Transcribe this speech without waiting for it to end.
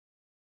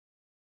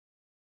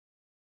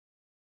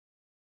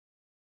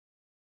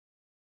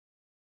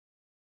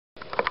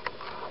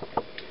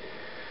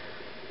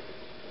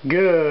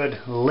Good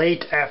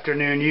late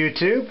afternoon,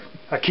 YouTube.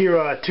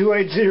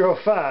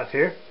 Akira2805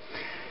 here.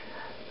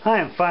 I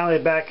am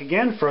finally back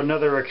again for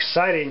another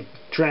exciting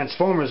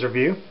Transformers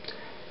review.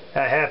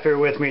 I have here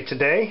with me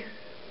today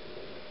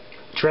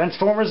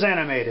Transformers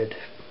Animated,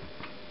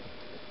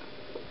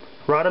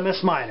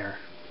 Rodimus Minor.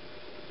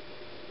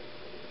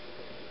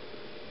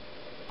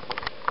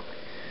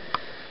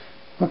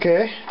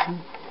 Okay,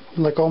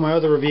 like all my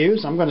other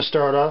reviews, I'm going to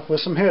start off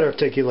with some head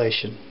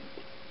articulation.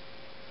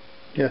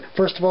 Yeah,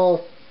 first of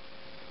all,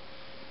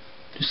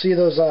 you see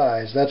those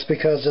eyes? That's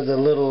because of the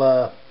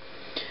little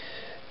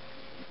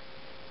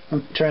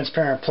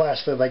transparent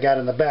plaster they got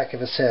in the back of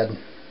his head.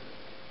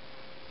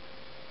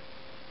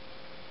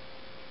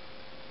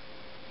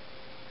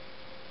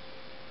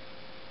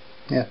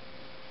 Yeah,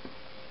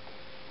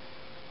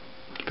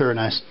 very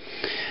nice.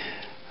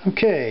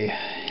 Okay,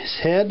 his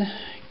head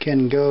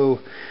can go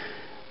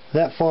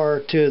that far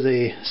to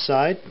the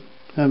side.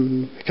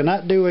 It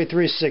cannot do a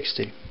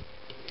 360.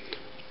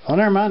 Oh,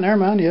 never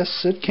mind.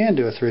 Yes, it can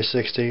do a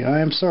 360.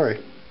 I am sorry.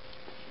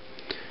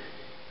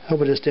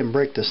 Hope I just didn't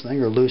break this thing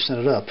or loosen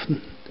it up.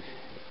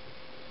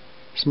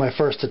 It's my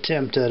first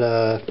attempt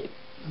at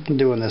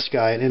doing this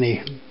guy in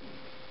any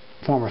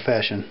form or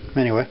fashion.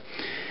 Anyway,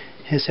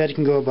 his head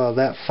can go about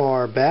that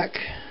far back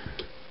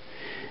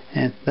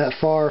and that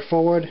far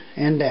forward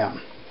and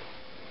down.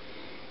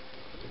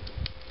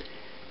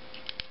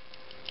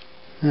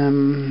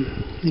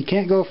 You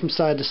can't go from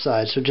side to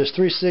side, so just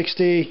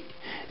 360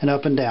 and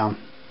up and down.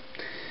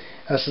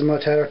 That's as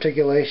much head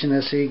articulation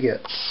as he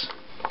gets.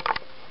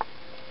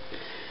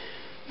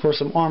 For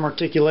some arm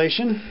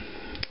articulation,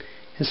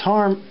 his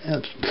arm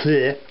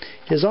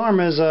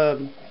is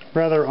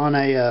rather on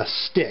a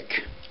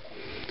stick.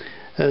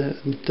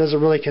 It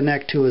doesn't really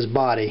connect to his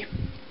body,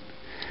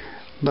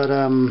 but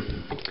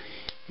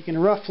you can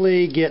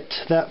roughly get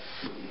that.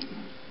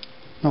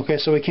 Okay,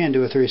 so we can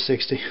do a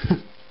 360.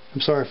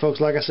 I'm sorry,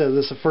 folks. Like I said,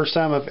 this is the first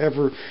time I've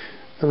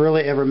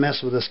really ever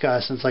messed with this guy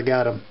since I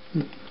got him.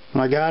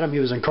 When I got him, he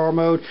was in car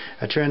mode.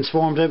 I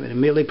transformed him and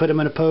immediately put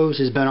him in a pose.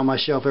 He's been on my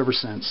shelf ever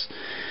since.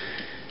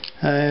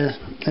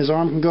 His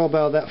arm can go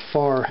about that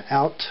far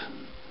out,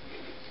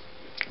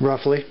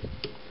 roughly.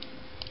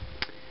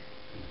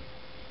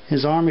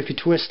 His arm, if you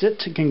twist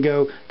it, can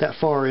go that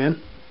far in.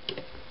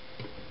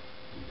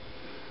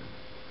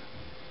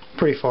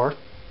 Pretty far.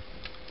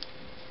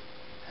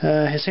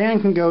 His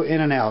hand can go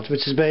in and out,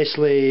 which is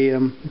basically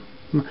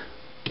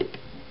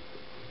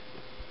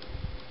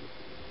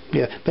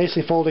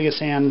basically folding his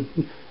hand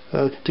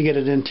to get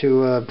it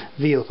into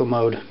vehicle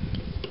mode.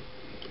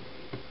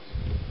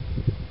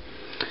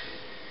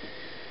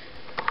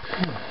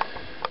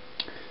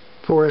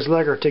 For his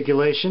leg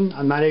articulation,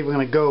 I'm not even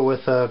going to go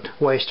with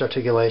waist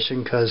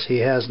articulation because he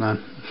has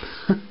none.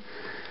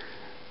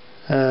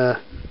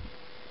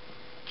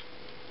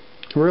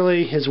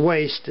 Really, his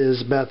waist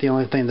is about the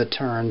only thing that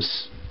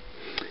turns.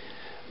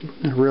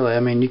 Really,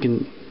 I mean, you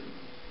can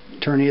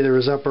turn either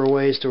his upper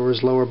waist or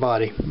his lower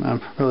body.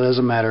 Really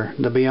doesn't matter.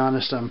 To be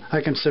honest,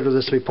 I consider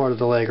this to be part of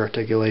the leg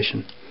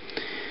articulation.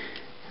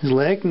 His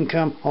leg can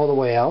come all the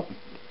way out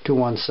to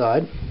one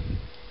side.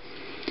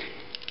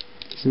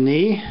 His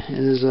knee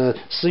is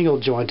single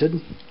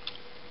jointed,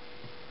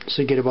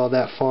 so you get about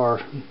that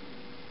far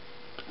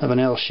of an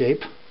L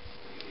shape.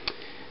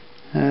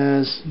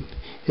 His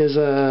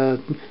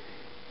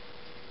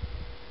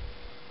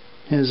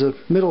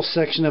middle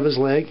section of his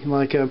leg,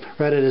 like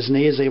right at his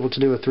knee, is able to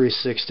do a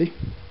 360.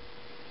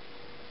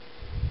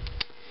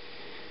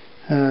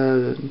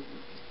 The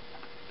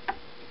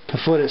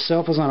foot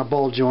itself is on a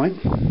ball joint.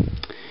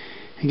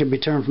 It can be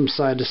turned from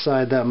side to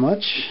side that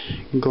much.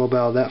 You can go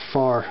about that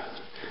far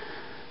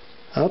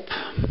up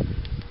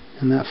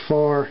and that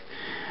far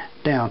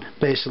down.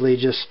 Basically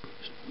just,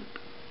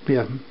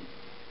 yeah,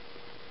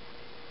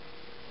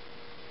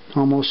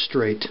 almost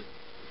straight.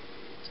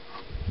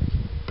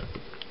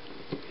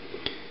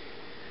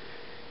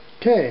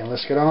 Okay,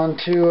 let's get on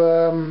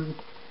to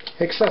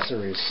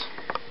accessories.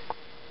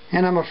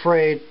 And I'm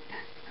afraid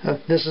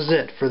this is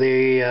it for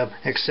the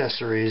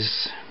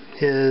accessories.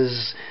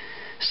 His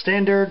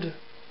standard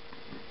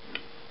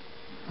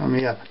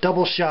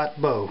double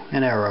shot bow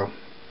and arrow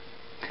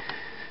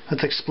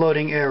with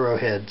exploding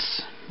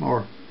arrowheads,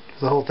 or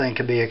the whole thing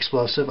could be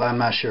explosive, I'm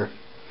not sure.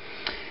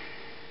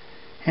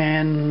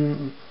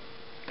 And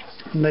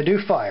they do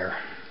fire.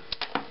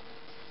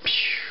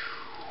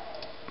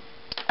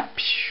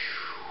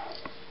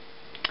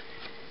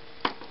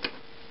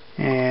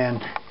 And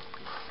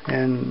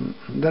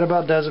that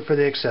about does it for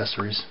the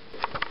accessories.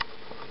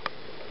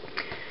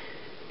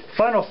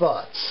 Final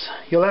thoughts.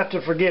 You'll have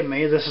to forgive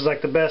me. This is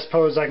like the best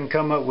pose I can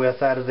come up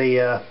with out of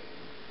the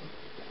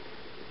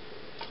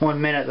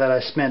 1 minute that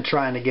I spent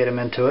trying to get him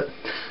into it.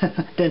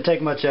 Didn't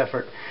take much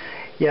effort.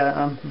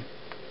 Yeah,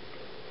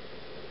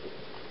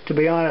 to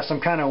be honest, I'm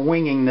kind of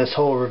winging this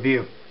whole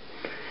review.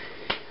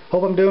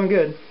 Hope I'm doing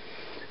good.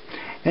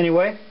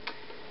 Anyway,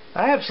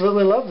 I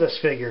absolutely love this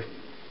figure.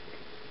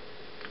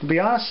 To be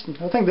honest,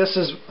 I think this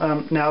is,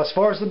 now as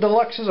far as the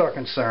deluxes are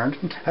concerned,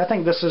 I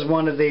think this is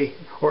one of the,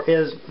 or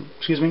is,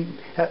 excuse me,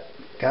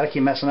 Gotta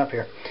keep messing up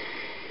here.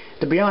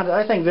 To be honest,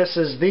 I think this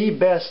is the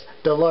best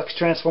deluxe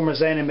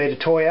Transformers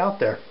animated toy out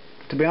there.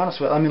 To be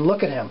honest with you, I mean,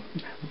 look at him.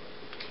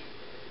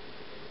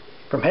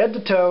 From head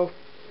to toe,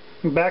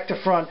 back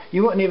to front,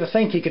 you wouldn't even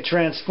think he could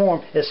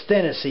transform as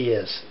thin as he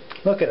is.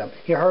 Look at him.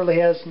 He hardly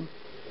has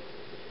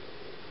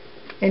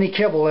any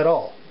kibble at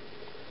all.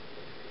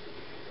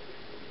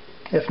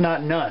 If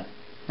not none.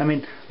 I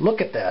mean,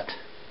 look at that.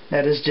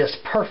 That is just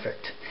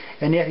perfect.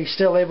 And yet he's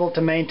still able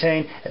to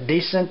maintain a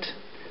decent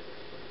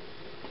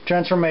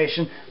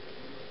transformation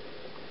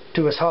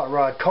to his hot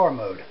rod car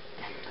mode.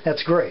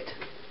 That's great.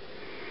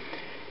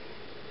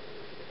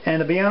 And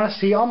to be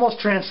honest, he almost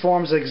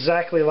transforms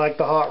exactly like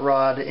the hot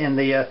rod in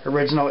the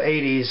original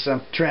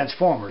 80s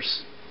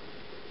Transformers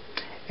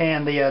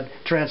and the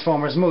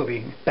Transformers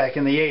movie back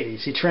in the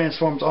 80s. He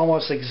transforms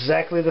almost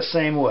exactly the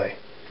same way.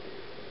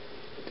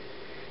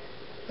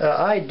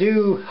 I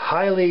do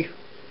highly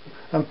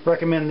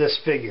recommend this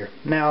figure.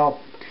 Now,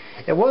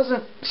 it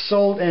wasn't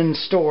sold in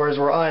stores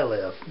where I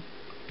live.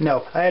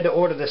 No, I had to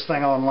order this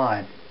thing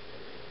online.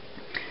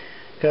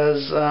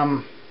 Because,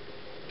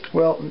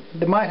 well,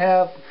 they might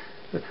have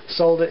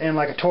sold it in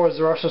like a Toys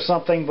R Us or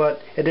something, but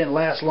it didn't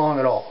last long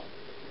at all.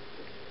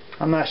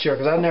 I'm not sure,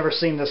 because I've never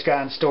seen this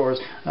guy in stores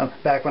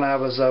back when I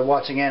was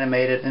watching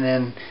animated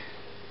and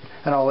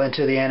all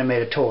into the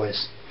animated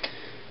toys,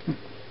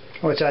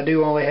 which I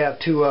do only have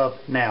 2 of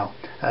now.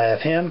 I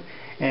have him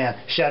and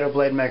Shadow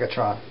Blade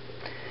Megatron.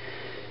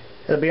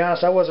 To be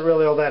honest, I wasn't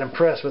really all that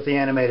impressed with the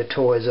animated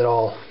toys at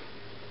all.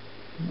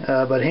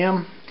 But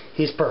him,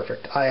 he's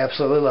perfect. I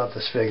absolutely love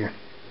this figure.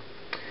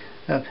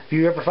 If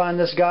you ever find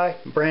this guy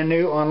brand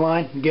new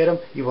online, get him.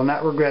 You will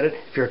not regret it.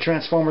 If you're a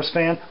Transformers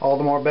fan, all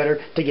the more better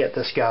to get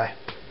this guy.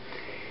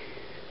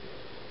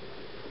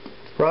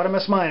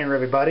 Rodimus Miner,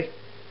 everybody.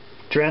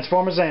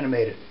 Transformers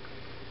animated.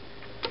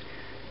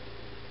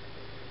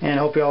 And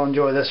I hope you all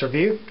enjoy this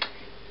review.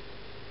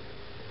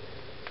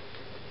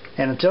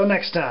 And until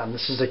next time,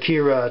 this is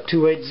Akira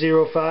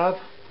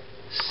 2805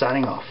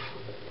 signing off.